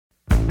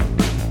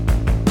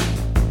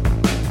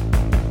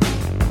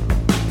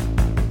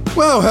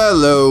Well,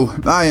 hello,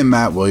 I am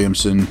Matt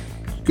Williamson.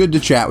 Good to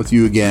chat with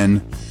you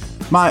again.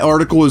 My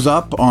article is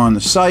up on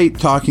the site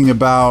talking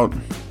about,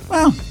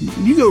 well,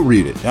 you go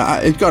read it.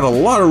 It got a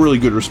lot of really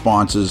good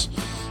responses,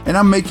 and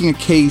I'm making a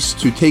case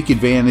to take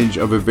advantage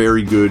of a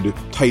very good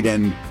tight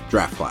end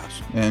draft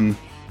class. And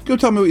go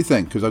tell me what you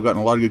think, because I've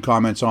gotten a lot of good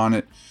comments on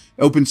it.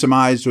 Opened some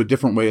eyes to a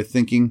different way of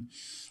thinking.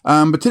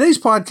 But today's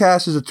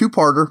podcast is a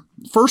two-parter.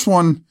 First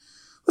one,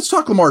 let's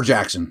talk Lamar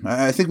Jackson.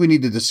 I think we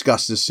need to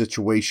discuss this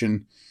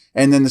situation.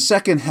 And then the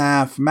second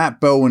half, Matt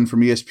Bowen from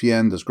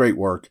ESPN does great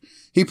work.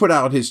 He put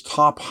out his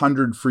top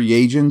 100 free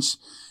agents.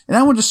 And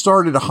I want to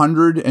start at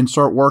 100 and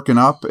start working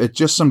up at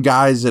just some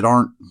guys that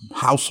aren't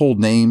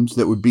household names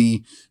that would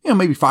be,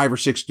 maybe 5 or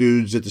 6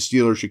 dudes that the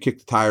Steelers should kick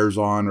the tires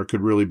on or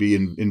could really be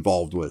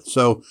involved with.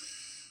 So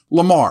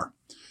Lamar,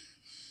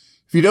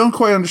 if you don't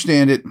quite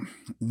understand it,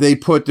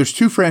 there's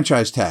 2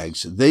 franchise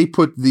tags. They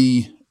put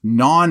the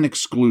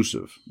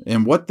non-exclusive.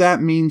 And what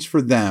that means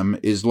for them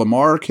is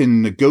Lamar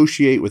can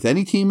negotiate with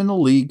any team in the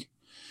league.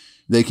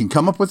 They can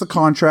come up with a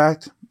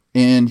contract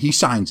and he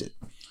signs it.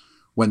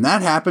 When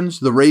that happens,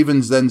 the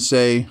Ravens then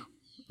say,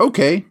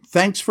 okay,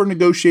 thanks for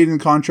negotiating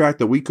the contract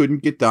that we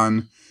couldn't get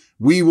done.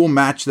 We will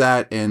match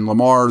that. And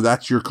Lamar,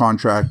 that's your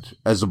contract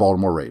as the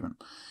Baltimore Raven.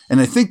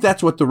 And I think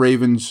that's what the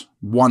Ravens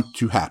want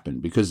to happen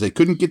because they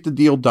couldn't get the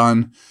deal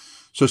done.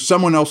 So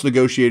someone else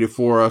negotiated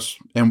for us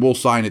and we'll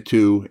sign it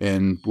too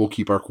and we'll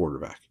keep our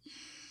quarterback.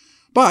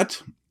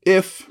 But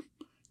if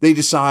they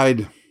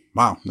decide,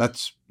 wow,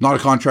 that's not a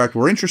contract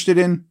we're interested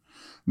in,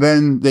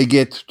 then they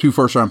get 2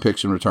 first-round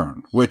picks in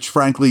return, which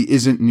frankly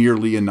isn't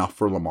nearly enough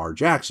for Lamar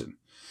Jackson.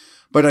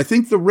 But I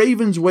think the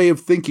Ravens' way of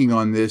thinking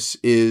on this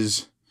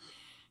is,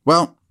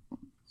 well,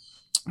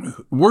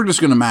 we're just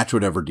going to match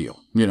whatever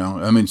deal.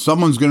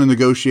 Someone's going to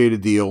negotiate a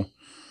deal.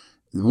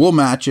 We'll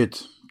match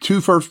it.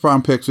 2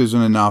 first-round picks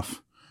isn't enough.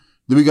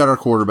 Then we got our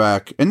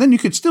quarterback. And then you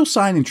could still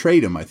sign and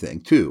trade him, I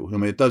think, too.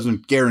 It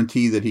doesn't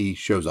guarantee that he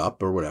shows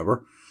up or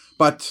whatever.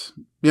 But,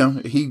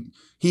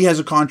 he has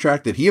a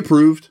contract that he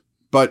approved,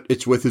 but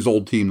it's with his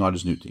old team, not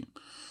his new team.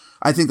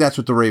 I think that's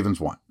what the Ravens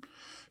want.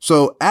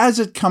 So as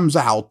it comes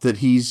out that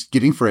he's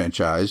getting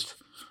franchised,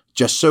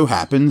 just so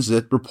happens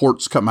that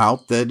reports come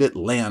out that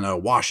Atlanta,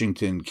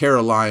 Washington,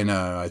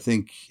 Carolina, I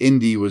think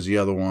Indy was the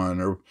other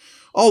one, or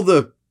all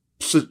the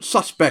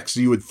suspects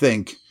you would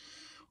think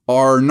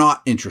are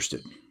not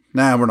interested.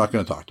 Nah, we're not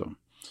going to talk to them.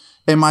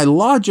 And my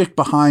logic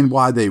behind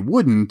why they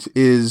wouldn't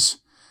is,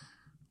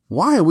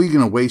 why are we going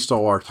to waste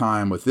all our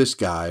time with this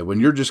guy when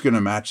you're just going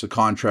to match the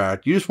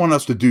contract? You just want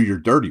us to do your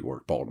dirty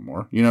work,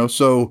 Baltimore.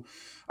 So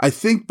I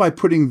think by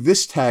putting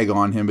this tag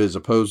on him as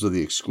opposed to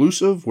the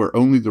exclusive where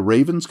only the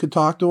Ravens could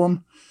talk to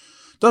him,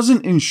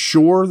 doesn't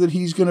ensure that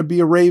he's going to be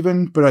a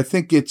Raven, but I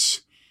think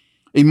it's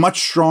a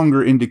much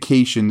stronger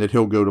indication that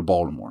he'll go to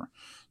Baltimore.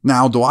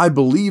 Now, do I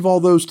believe all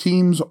those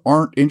teams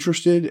aren't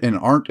interested and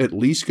aren't at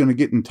least going to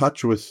get in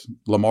touch with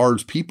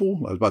Lamar's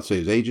people? I was about to say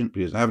his agent, but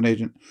he doesn't have an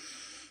agent.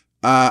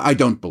 I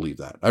don't believe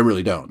that. I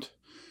really don't.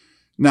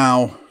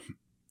 Now,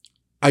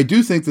 I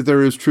do think that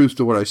there is truth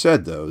to what I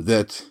said, though,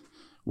 that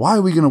why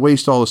are we going to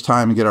waste all this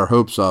time and get our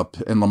hopes up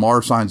and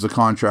Lamar signs the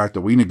contract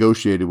that we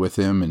negotiated with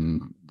him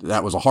and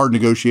that was a hard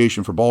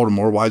negotiation for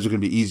Baltimore? Why is it going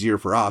to be easier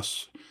for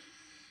us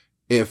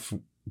if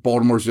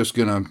Baltimore's just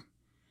going to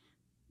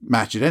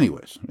match it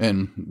anyways?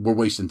 And we're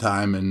wasting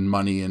time and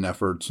money and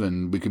efforts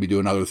and we could be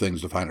doing other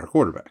things to find our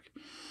quarterback.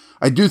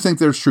 I do think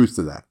there's truth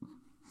to that.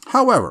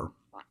 However,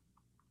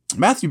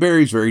 Matthew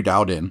Berry's very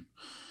dialed in.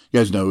 You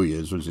guys know who he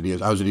is. I was at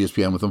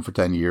ESPN with him for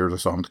 10 years. I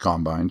saw him at the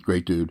Combine.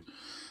 Great dude.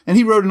 And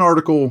he wrote an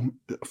article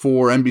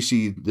for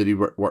NBC that he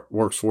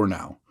works for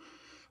now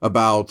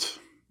about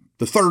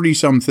the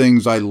 30-some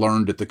things I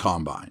learned at the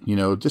Combine.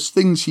 Just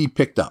things he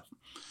picked up.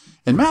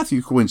 And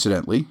Matthew,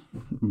 coincidentally,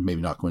 maybe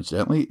not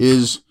coincidentally,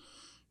 is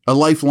a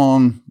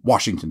lifelong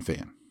Washington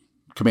fan,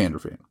 Commander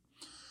fan.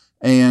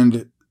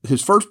 And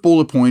his first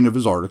bullet point of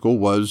his article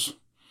was,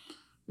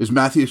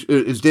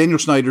 is Daniel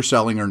Snyder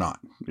selling or not?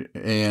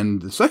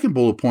 And the second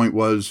bullet point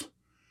was,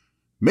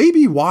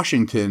 maybe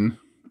Washington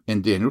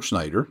and Daniel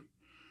Snyder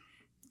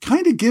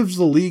kind of gives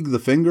the league the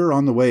finger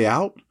on the way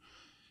out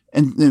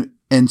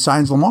and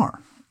signs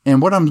Lamar.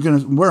 And where I'm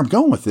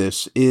going with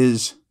this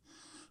is,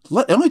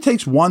 it only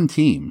takes one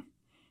team,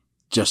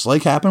 just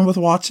like happened with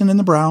Watson and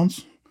the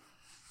Browns,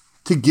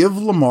 to give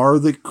Lamar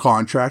the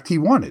contract he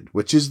wanted,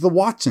 which is the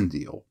Watson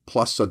deal,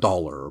 plus $1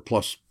 or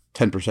plus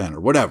 10% or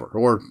whatever,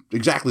 or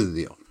exactly the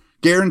deal.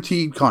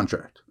 Guaranteed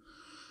contract.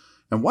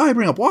 And why I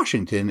bring up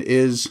Washington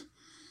is,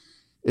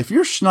 if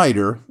you're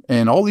Snyder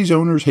and all these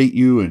owners hate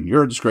you and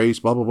you're a disgrace,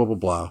 blah, blah, blah, blah,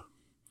 blah,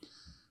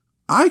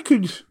 I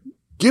could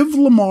give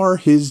Lamar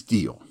his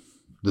deal,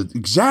 the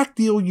exact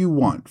deal you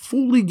want,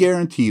 fully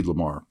guaranteed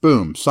Lamar.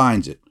 Boom,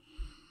 signs it.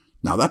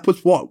 Now that puts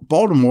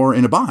Baltimore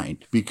in a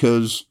bind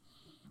because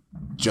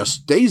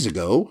just days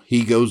ago,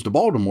 he goes to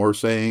Baltimore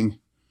saying,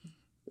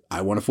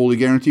 I want a fully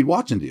guaranteed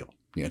Watson deal.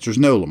 The answer is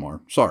no,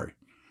 Lamar. Sorry.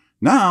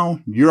 Now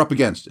you're up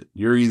against it.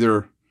 You're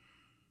either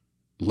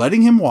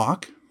letting him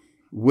walk,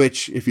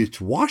 which if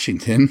it's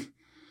Washington,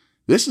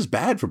 This is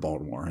bad for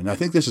Baltimore, and I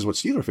think this is what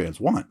Steeler fans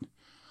want.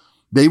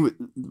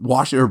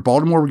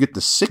 Baltimore would get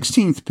the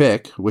 16th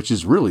pick, which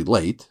is really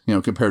late,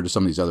 compared to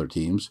some of these other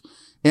teams,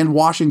 and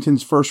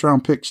Washington's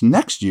first-round picks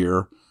next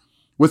year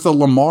with a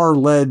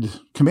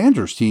Lamar-led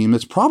Commanders team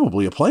that's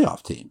probably a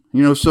playoff team.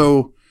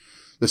 So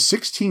the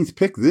 16th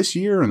pick this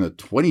year and the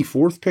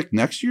 24th pick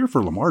next year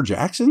for Lamar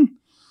Jackson,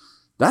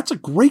 that's a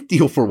great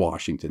deal for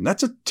Washington.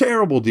 That's a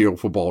terrible deal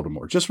for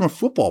Baltimore, just from a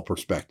football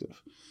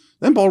perspective.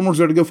 Then Baltimore's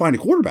got to go find a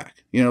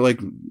quarterback.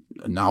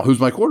 Now who's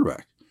my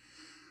quarterback?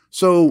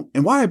 So,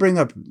 and why I bring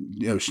up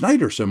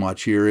Schneider so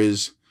much here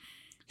is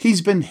he's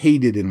been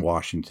hated in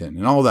Washington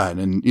and all that.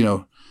 And,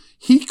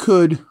 he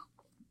could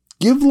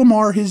give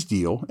Lamar his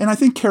deal. And I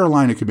think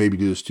Carolina could maybe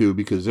do this too,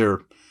 because they're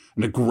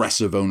an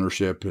aggressive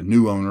ownership, a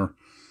new owner,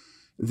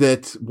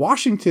 that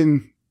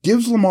Washington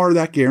gives Lamar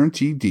that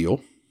guaranteed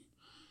deal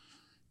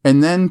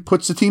and then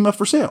puts the team up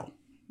for sale.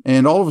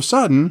 And all of a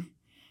sudden,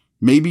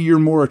 maybe you're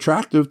more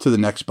attractive to the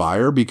next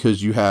buyer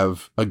because you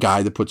have a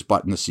guy that puts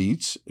butts in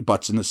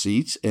the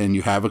seats, and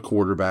you have a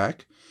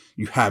quarterback.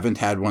 You haven't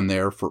had one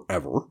there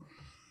forever.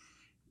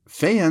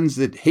 Fans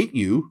that hate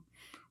you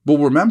will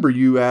remember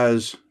you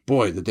as,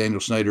 boy, the Daniel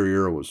Snyder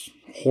era was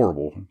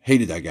horrible.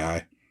 Hated that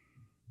guy.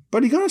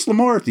 But he got us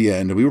Lamar at the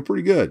end, and we were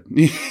pretty good.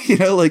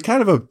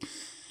 Kind of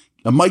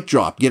a mic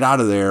drop, get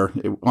out of there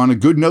on a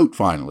good note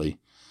finally.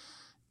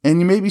 And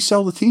you maybe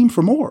sell the team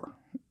for more.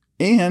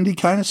 And he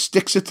kind of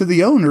sticks it to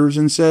the owners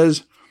and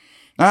says,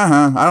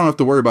 I don't have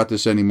to worry about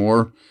this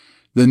anymore.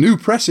 The new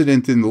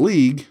precedent in the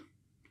league,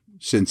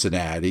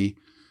 Cincinnati,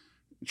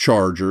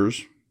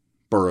 Chargers,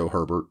 Burrow,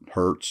 Herbert,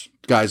 Hurts,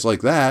 guys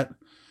like that.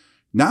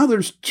 Now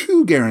there's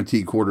 2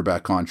 guaranteed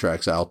quarterback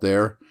contracts out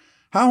there.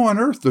 How on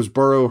earth does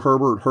Burrow,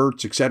 Herbert,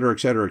 Hurts, et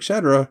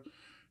cetera,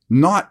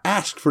 not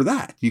ask for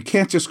that? You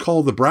can't just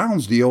call the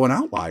Browns deal an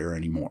outlier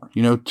anymore.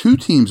 2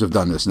 teams have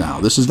done this now.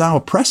 This is now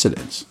a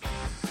precedent.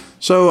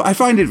 So I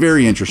find it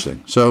very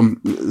interesting. So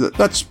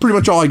that's pretty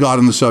much all I got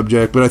on the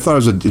subject, but I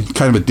thought it was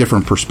kind of a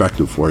different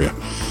perspective for you.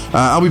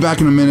 I'll be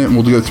back in a minute, and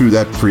we'll go through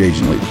that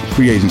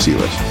free agency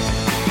list.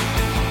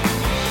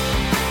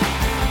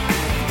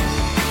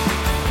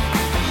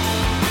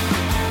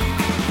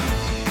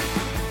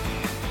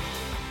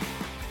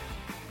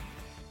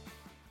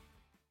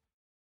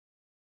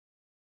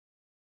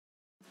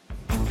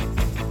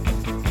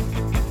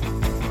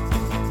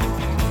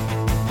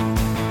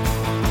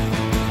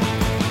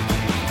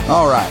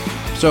 All right,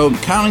 so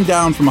counting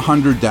down from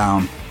 100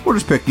 down, we'll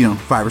just pick,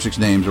 5 or 6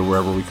 names or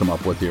wherever we come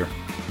up with here.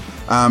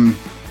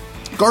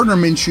 Gardner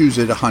Minshew's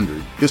at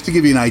 100, just to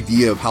give you an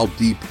idea of how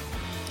deep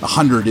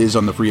 100 is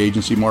on the free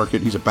agency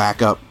market. He's a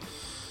backup.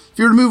 If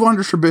you were to move on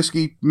to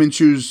Trubisky,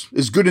 Minshew's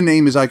as good a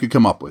name as I could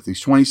come up with.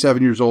 He's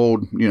 27 years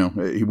old.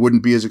 He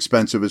wouldn't be as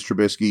expensive as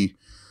Trubisky,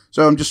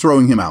 so I'm just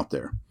throwing him out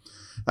there.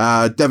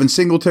 Devin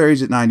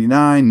Singletary's at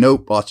 99.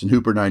 Nope. Austin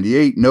Hooper,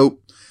 98. Nope.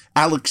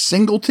 Alex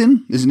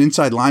Singleton is an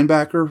inside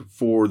linebacker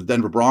for the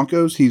Denver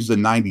Broncos. He's the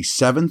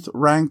 97th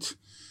ranked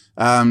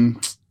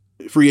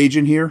free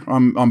agent here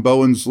on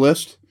Bowen's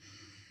list.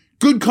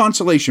 Good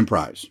consolation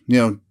prize.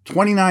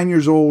 29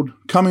 years old,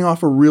 coming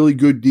off a really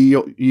good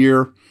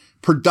year,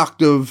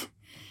 productive,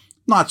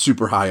 not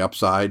super high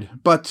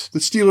upside, but the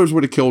Steelers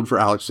would have killed for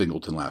Alex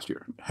Singleton last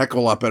year. Heck of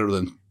a lot better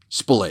than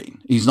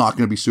Spillane. He's not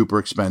going to be super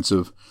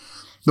expensive.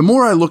 The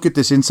more I look at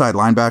this inside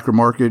linebacker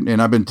market,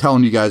 and I've been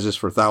telling you guys this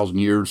for 1,000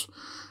 years,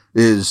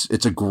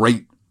 it's a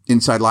great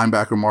inside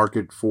linebacker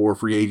market for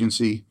free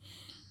agency,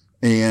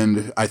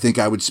 and I think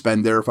I would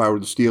spend there if I were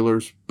the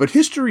Steelers. But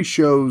history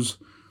shows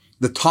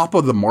the top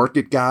of the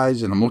market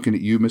guys, and I'm looking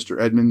at you,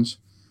 Mr. Edmonds,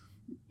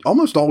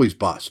 almost always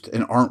bust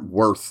and aren't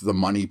worth the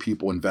money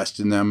people invest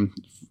in them,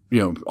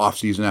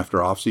 offseason after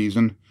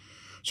offseason.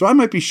 So I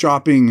might be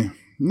shopping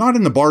not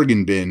in the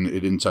bargain bin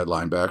at inside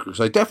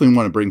linebackers. I definitely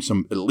want to bring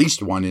at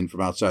least one in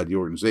from outside the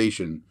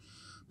organization.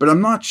 But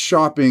I'm not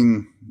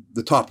shopping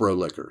the top row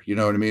liquor. You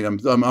know what I mean?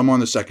 I'm on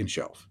the second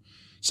shelf.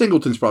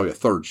 Singleton's probably a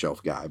third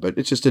shelf guy, but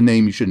it's just a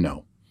name you should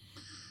know.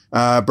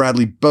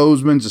 Bradley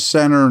Bozeman's a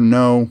center.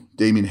 No.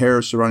 Damian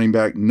Harris, the running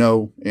back.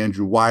 No.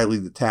 Andrew Wiley,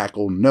 the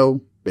tackle.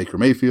 No. Baker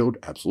Mayfield.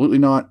 Absolutely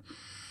not.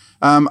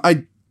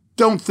 I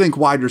don't think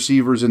wide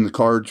receivers in the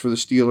cards for the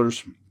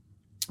Steelers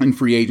in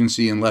free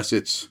agency unless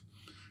it's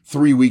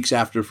 3 weeks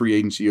after free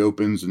agency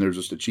opens and there's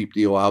just a cheap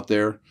deal out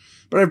there.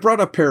 But I've brought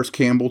up Paris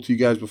Campbell to you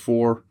guys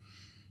before.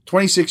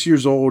 26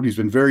 years old. He's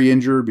been very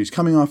injured, but he's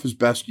coming off his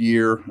best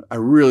year. I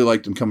really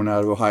liked him coming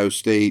out of Ohio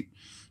State.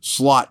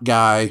 Slot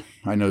guy.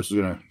 I know this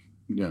is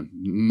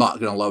not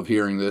going to love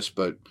hearing this,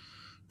 but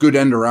good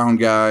end around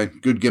guy,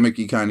 good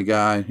gimmicky kind of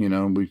guy.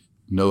 We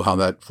know how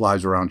that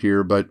flies around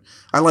here, but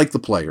I like the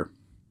player.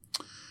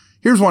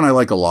 Here's one I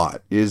like a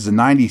lot is the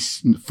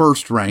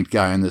 91st ranked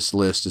guy on this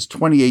list is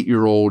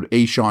 28-year-old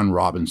Ashawn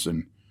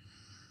Robinson.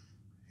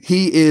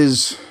 He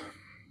is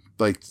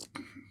like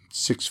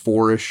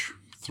 6'4"-ish.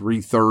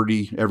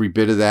 330, every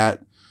bit of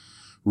that.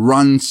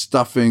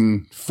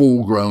 Run-stuffing,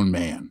 full-grown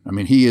man. I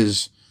mean, he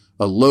is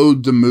a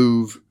load to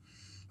move.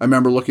 I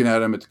remember looking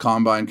at him at the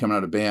combine coming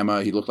out of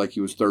Bama. He looked like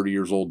he was 30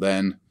 years old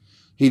then.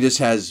 He just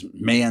has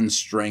man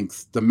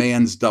strength. The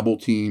man's double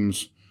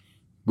teams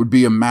would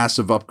be a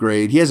massive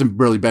upgrade. He hasn't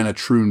really been a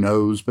true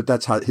nose, but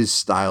that's how his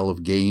style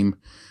of game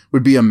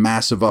would be a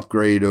massive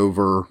upgrade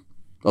over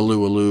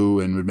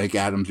Alu and would make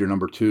Adams your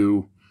number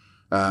 2.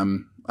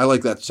 I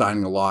like that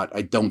signing a lot.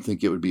 I don't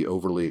think it would be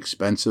overly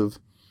expensive.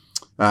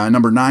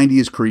 Number 90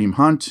 is Kareem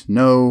Hunt.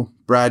 No.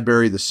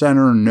 Bradbury, the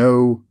center.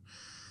 No.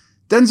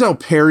 Denzel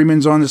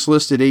Perryman's on this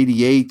list at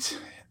 88.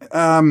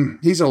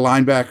 He's a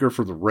linebacker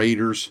for the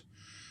Raiders.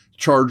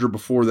 Charger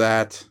before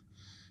that.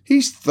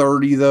 He's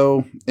 30,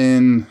 though,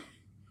 and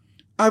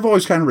I've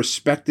always kind of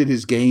respected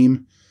his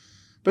game,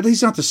 but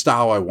he's not the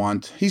style I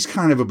want. He's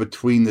kind of a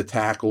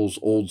between-the-tackles,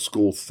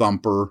 old-school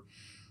thumper.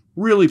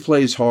 Really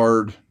plays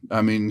hard.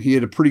 I mean, he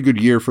had a pretty good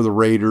year for the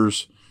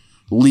Raiders.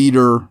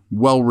 Leader,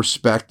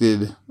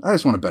 well-respected. I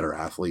just want a better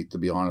athlete, to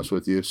be honest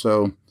with you.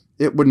 So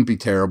it wouldn't be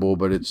terrible,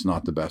 but it's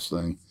not the best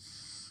thing.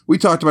 We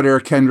talked about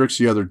Eric Kendricks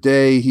the other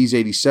day. He's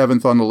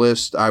 87th on the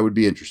list. I would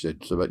be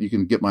interested, so that you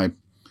can get my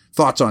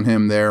thoughts on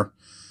him there.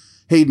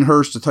 Hayden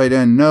Hurst, the tight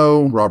end,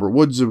 no. Robert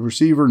Woods, the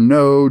receiver,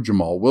 no.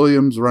 Jamal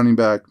Williams, running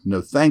back, no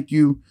thank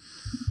you.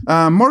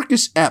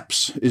 Marcus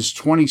Epps is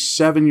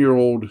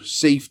 27-year-old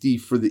safety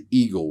for the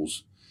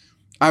Eagles.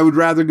 I would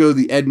rather go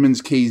the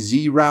Edmonds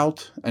KZ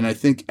route, and I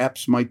think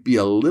Epps might be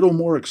a little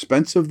more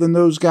expensive than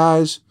those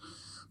guys,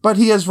 but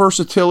he has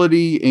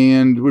versatility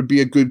and would be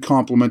a good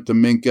complement to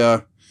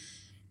Minka.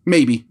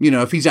 Maybe,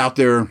 if he's out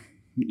there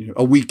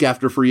a week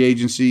after free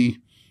agency,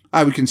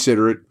 I would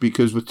consider it,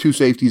 because with 2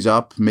 safeties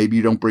up, maybe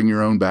you don't bring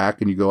your own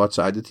back and you go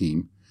outside the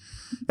team.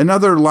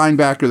 Another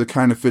linebacker that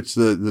kind of fits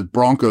the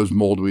Broncos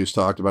mold we just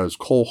talked about is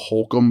Cole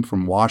Holcomb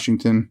from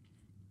Washington.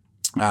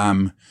 He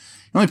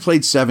only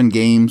played 7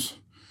 games,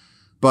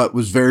 but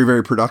was very,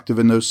 very productive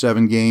in those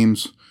 7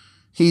 games.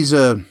 He's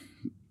an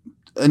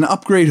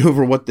upgrade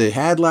over what they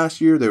had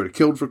last year. They would have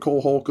killed for Cole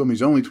Holcomb.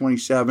 He's only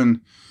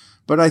 27,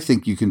 but I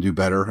think you can do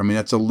better. I mean,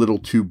 that's a little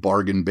too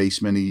bargain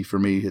basement-y for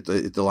me at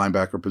the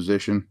linebacker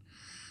position.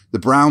 The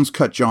Browns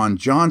cut John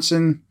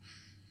Johnson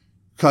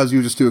because he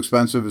was just too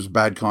expensive. It was a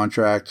bad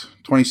contract.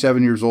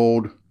 27 years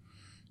old.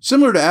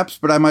 Similar to Epps,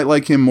 but I might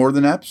like him more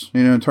than Epps.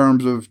 In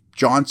terms of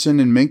Johnson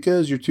and Minka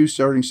as your 2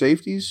 starting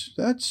safeties,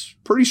 that's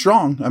pretty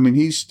strong. I mean,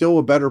 he's still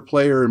a better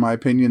player, in my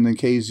opinion, than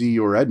KZ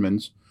or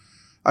Edmonds.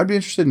 I'd be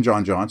interested in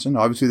John Johnson.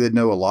 Obviously, they'd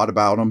know a lot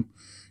about him.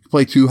 You can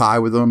play too high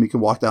with him. He can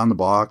walk down the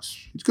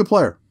box. He's a good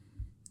player.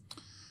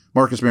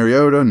 Marcus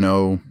Mariota,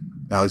 no.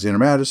 Alexander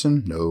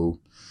Madison, no.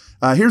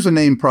 Here's a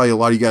name probably a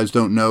lot of you guys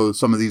don't know.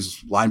 Some of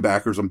these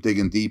linebackers I'm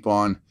digging deep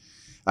on.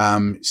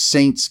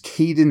 Saints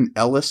Caden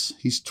Ellis.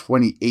 He's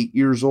 28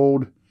 years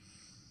old.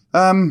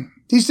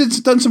 He's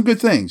done some good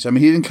things. I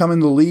mean, he didn't come in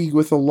the league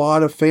with a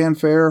lot of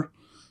fanfare.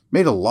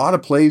 Made a lot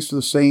of plays for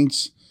the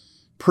Saints.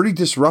 Pretty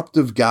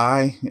disruptive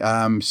guy.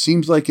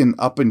 Seems like an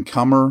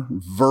up-and-comer.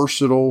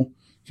 Versatile.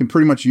 Can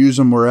pretty much use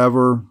him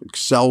wherever.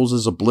 Excels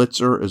as a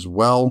blitzer as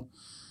well.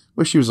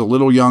 Wish he was a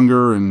little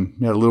younger and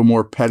had a little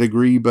more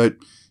pedigree, but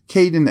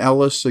Caden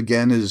Ellis,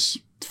 again,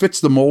 fits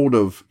the mold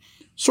of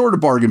sort of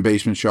bargain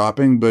basement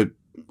shopping, but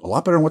a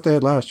lot better than what they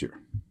had last year.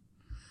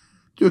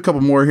 Do a couple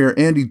more here.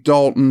 Andy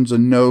Dalton's a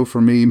no for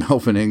me.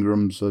 Melvin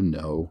Ingram's a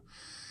no.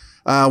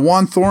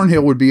 Juan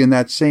Thornhill would be in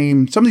that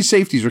same. Some of these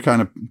safeties are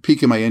kind of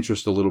piquing my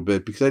interest a little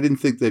bit because I didn't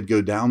think they'd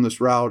go down this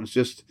route. It's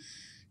just,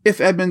 if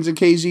Edmonds and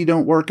KZ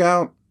don't work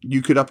out,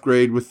 you could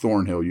upgrade with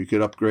Thornhill. You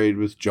could upgrade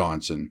with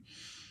Johnson.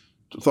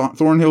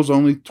 Thornhill's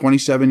only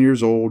 27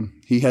 years old.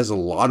 He has a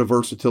lot of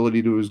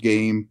versatility to his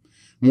game.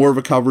 More of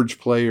a coverage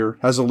player.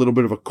 Has a little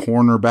bit of a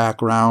corner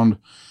background.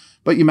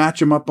 But you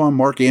match him up on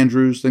Mark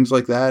Andrews, things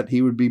like that,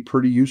 he would be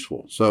pretty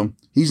useful. So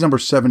he's number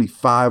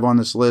 75 on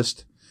this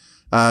list.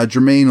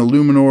 Jermaine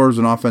Illuminor is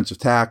an offensive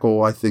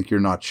tackle. I think you're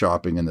not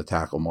shopping in the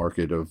tackle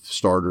market of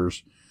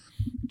starters.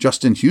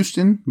 Justin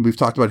Houston, we've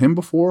talked about him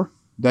before.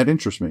 That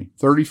interests me.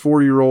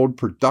 34-year-old,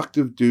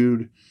 productive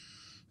dude.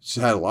 He's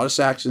had a lot of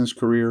sacks in his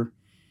career.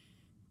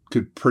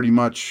 Could pretty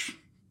much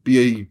be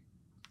a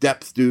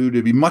depth dude.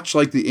 It'd be much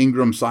like the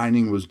Ingram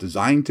signing was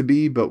designed to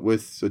be, but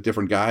with a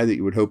different guy that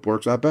you would hope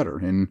works out better.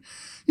 And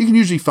you can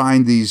usually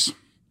find these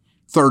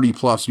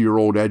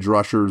 30-plus-year-old edge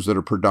rushers that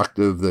are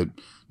productive, that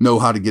know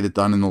how to get it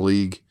done in the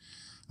league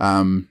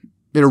at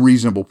a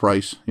reasonable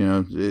price,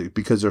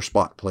 because they're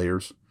spot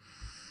players.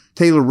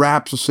 Taylor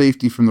Rapp's a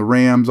safety from the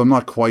Rams. I'm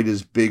not quite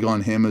as big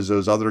on him as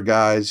those other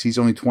guys. He's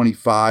only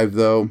 25,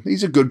 though.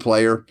 He's a good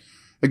player.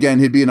 Again,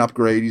 he'd be an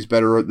upgrade. He's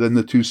better than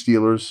the 2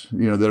 Steelers,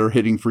 that are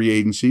hitting free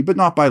agency, but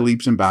not by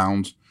leaps and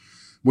bounds.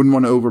 Wouldn't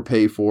want to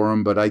overpay for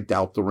him, but I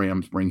doubt the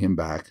Rams bring him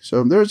back.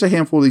 So there's a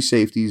handful of these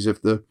safeties.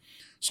 If the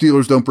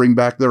Steelers don't bring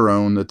back their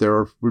own, that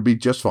there would be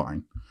just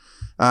fine.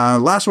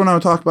 Last one I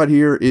want to talk about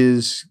here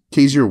is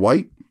Kaiser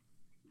White,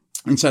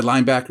 inside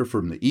linebacker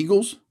from the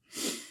Eagles.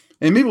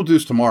 And maybe we'll do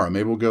this tomorrow.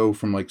 Maybe we'll go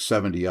from like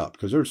 70 up,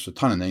 because there's a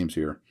ton of names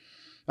here.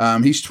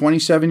 He's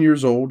 27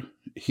 years old.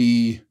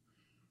 He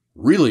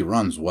really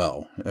runs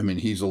well. I mean,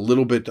 he's a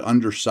little bit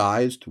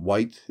undersized,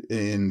 White,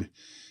 and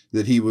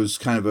that he was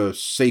kind of a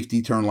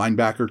safety turn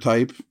linebacker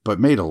type, but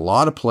made a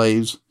lot of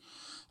plays.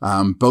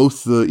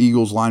 Both the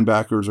Eagles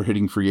linebackers are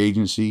hitting free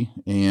agency,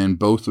 and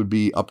both would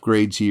be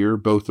upgrades here.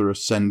 Both are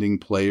ascending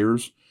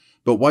players,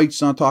 but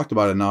White's not talked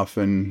about enough,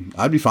 and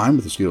I'd be fine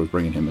with the Steelers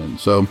bringing him in.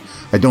 So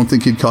I don't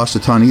think he'd cost a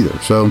ton either.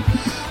 So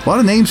a lot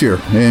of names here,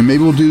 and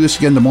maybe we'll do this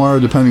again tomorrow,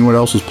 depending what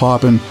else is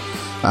popping.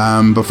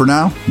 But for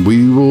now,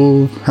 we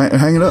will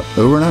hang it up.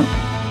 Over and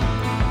out.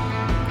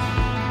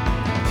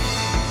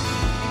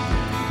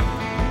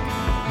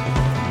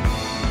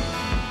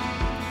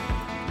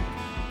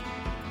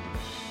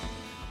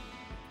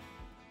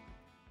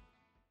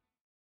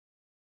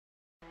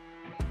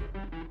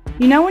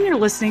 You know when you're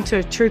listening to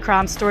a true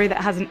crime story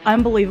that has an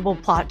unbelievable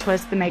plot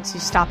twist that makes you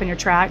stop in your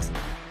tracks?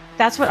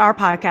 That's what our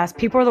podcast,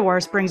 People Are the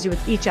Worst, brings you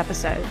with each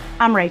episode.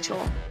 I'm Rachel.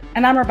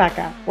 And I'm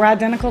Rebecca. We're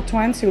identical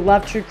twins who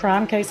love true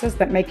crime cases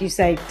that make you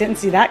say, didn't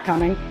see that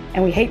coming,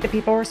 and we hate the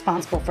people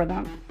responsible for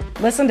them.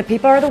 Listen to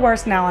People Are the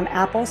Worst now on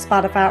Apple,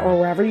 Spotify, or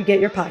wherever you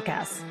get your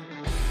podcasts.